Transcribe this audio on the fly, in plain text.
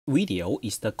Video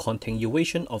is the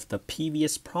continuation of the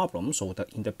previous problem. So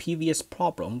in the previous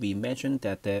problem, we mentioned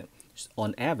that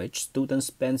on average, students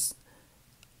spends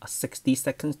 60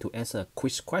 seconds to answer a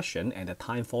quiz question, and the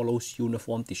time follows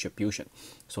uniform distribution.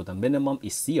 So the minimum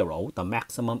is 0, the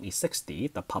maximum is 60,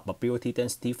 the probability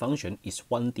density function is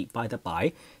 1 divided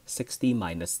by 60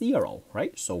 minus 0,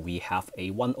 right? So we have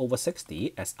a 1 over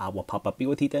 60 as our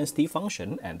probability density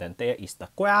function, and then there is the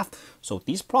graph. So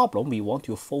this problem, we want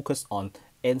to focus on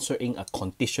answering a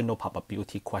conditional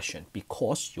probability question,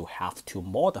 because you have to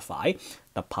modify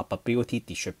the probability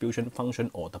distribution function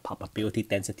or the probability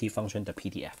density function, the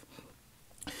PDF.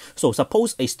 So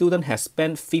suppose a student has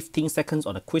spent 15 seconds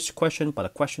on a quiz question, but the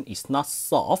question is not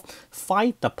solved.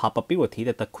 Find the probability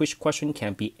that the quiz question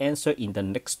can be answered in the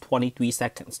next 23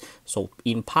 seconds. So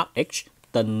in part H,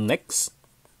 the next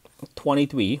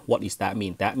 23, what does that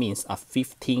mean? That means a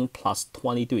 15 plus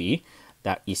 23,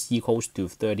 that is equals to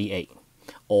 38.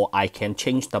 Or I can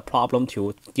change the problem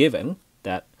to given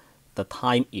that the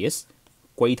time is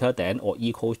greater than or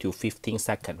equal to 15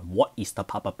 seconds. What is the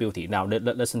probability? Now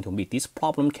listen to me. This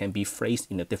problem can be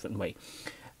phrased in a different way.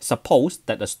 Suppose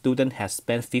that the student has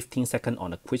spent 15 seconds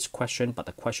on a quiz question, but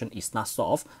the question is not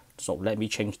solved. So let me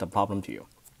change the problem to you.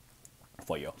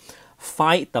 For you,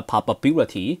 find the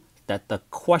probability that the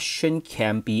question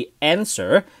can be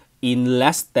answered in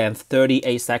less than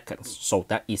 38 seconds. So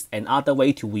that is another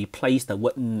way to replace the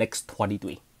word next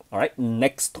 23. All right,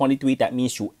 next 23, that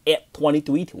means you add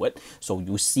 23 to it. So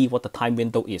you see what the time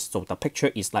window is. So the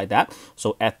picture is like that.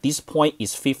 So at this point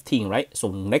is 15, right? So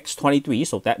next 23,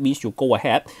 so that means you go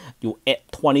ahead, you add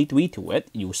 23 to it,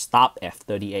 you stop at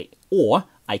 38. Or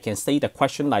I can say the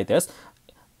question like this.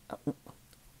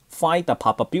 Find the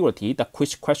probability the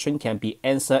quiz question can be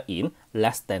answered in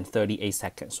less than 38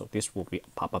 seconds. So this will be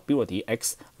probability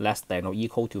x less than or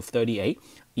equal to 38.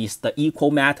 Is the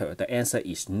equal matter? The answer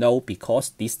is no, because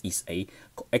this is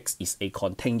x is a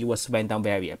continuous random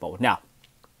variable. Now,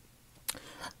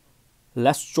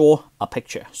 let's draw a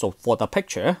picture. So for the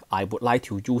picture, I would like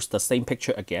to use the same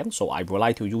picture again. So I would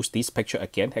like to use this picture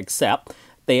again, except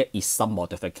there is some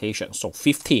modification. So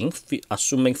 15,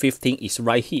 assuming 15 is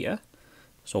right here.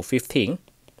 So 15,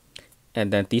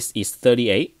 and then this is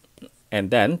 38,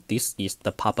 and then this is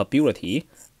the probability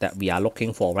that we are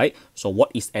looking for, right? So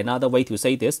what is another way to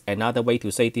say this? Another way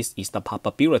to say this is the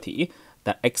probability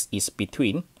that x is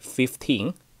between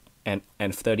 15 and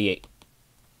 38.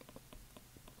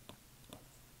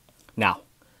 Now,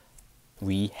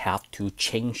 we have to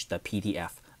change the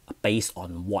PDF based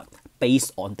on what?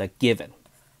 Based on the given.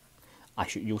 I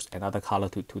should use another color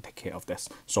to take care of this.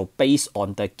 So based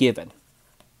on the given,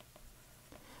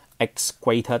 x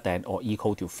greater than or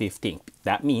equal to 15.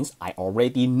 That means I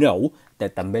already know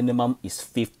that the minimum is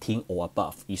 15 or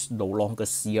above. It's no longer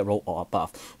 0 or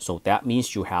above. So that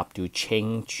means you have to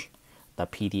change the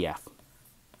PDF.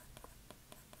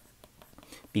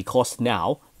 Because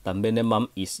now the minimum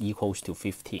is equals to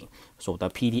 15. So the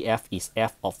PDF is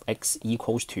f of x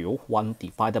equals to 1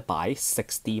 divided by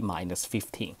 60 minus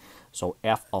 15. So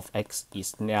f of x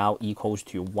is now equals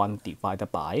to 1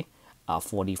 divided by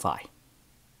 45.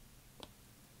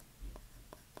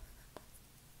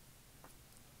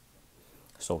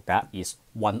 So that is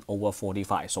 1 over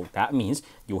 45. So that means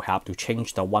you have to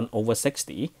change the 1 over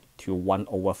 60 to 1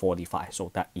 over 45. So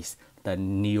that is the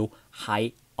new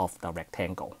height of the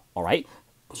rectangle. All right.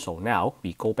 So now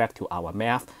we go back to our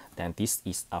math. Then this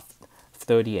is a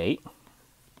 38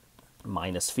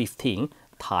 minus 15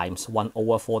 times 1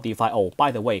 over 45. Oh,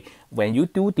 by the way, when you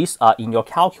do this in your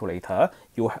calculator,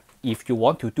 if you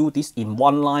want to do this in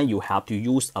one line, you have to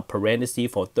use a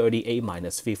parenthesis for 38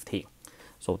 minus 15.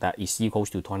 So that is equals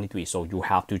to 23. So you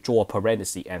have to draw a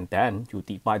parenthesis and then you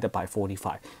divide it by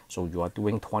 45. So you are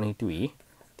doing 23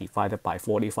 divided by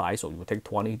 45. So you take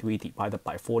 23 divided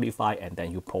by 45 and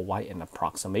then you provide an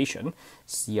approximation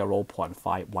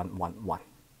 0.5111.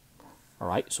 All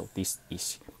right, so this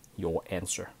is your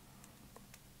answer.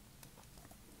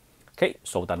 Okay,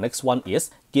 so the next one is,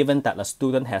 given that a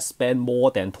student has spent more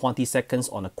than 20 seconds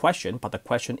on a question, but the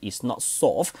question is not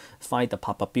solved, find the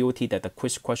probability that the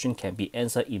quiz question can be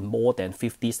answered in more than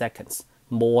 50 seconds.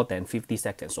 More than 50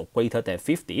 seconds, so greater than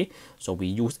 50. So we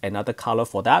use another color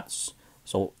for that.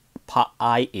 So part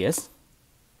I is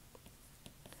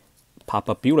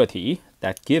probability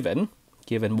that given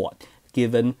what?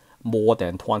 Given more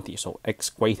than 20, so x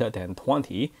greater than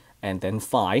 20, and then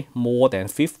find more than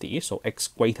 50, so x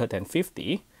greater than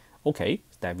 50. Okay,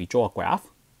 then we draw a graph.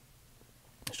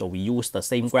 So we use the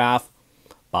same graph,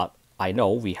 but I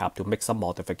know we have to make some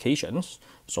modifications.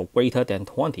 So greater than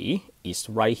 20 is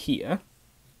right here,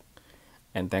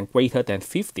 and then greater than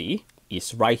 50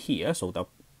 is right here. So the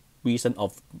reason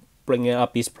of bringing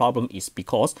up this problem is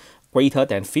because greater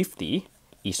than 50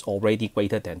 is already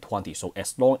greater than 20. So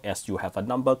as long as you have a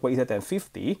number greater than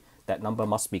 50, that number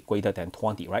must be greater than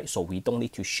 20, right? So we don't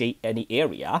need to shade any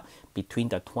area between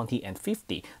the 20 and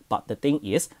 50. But the thing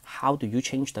is, how do you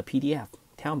change the PDF?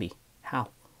 Tell me, how?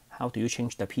 How do you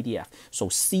change the PDF? So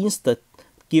since the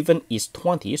given is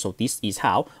 20, so this is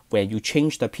how, when you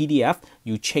change the PDF,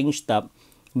 you change the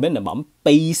minimum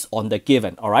based on the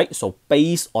given. All right, so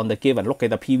based on the given, look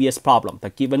at the previous problem, the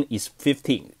given is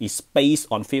 15, is based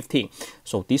on 15.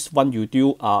 So this one you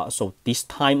do, so this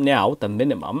time now the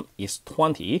minimum is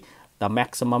 20, the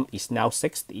maximum is now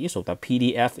 60. So the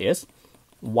PDF is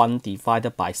 1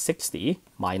 divided by 60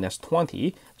 minus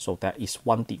 20, so that is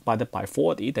 1 divided by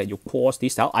 40. Then you cross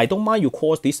this out. I don't mind you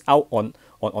cross this out on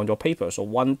your paper. So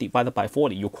 1 divided by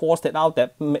 40, you cross that out.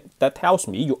 That tells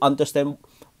me you understand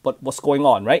what's going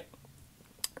on, right?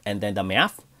 And then the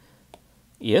math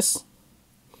is,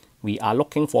 we are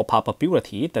looking for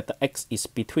probability that the x is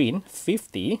between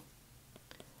 50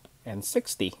 and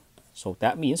 60. So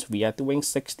that means we are doing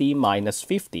 60 minus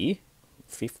 50,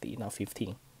 not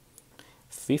 15.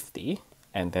 50,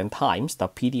 and then times the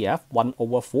PDF 1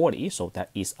 over 40, so that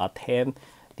is a 10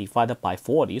 divided by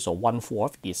 40, so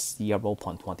 1/4 is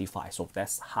 0.25. So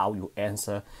that's how you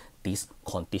answer this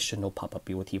conditional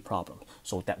probability problem.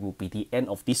 So that will be the end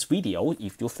of this video.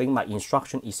 If you think my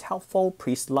instruction is helpful,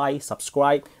 please like,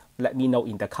 subscribe, let me know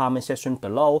in the comment section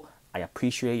below. I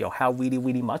appreciate your help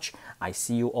really much. I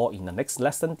see you all in the next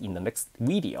lesson. In the next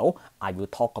video, I will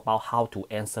talk about how to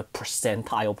answer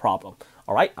percentile problem.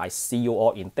 All right, I see you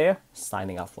all in there.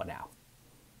 Signing out for now.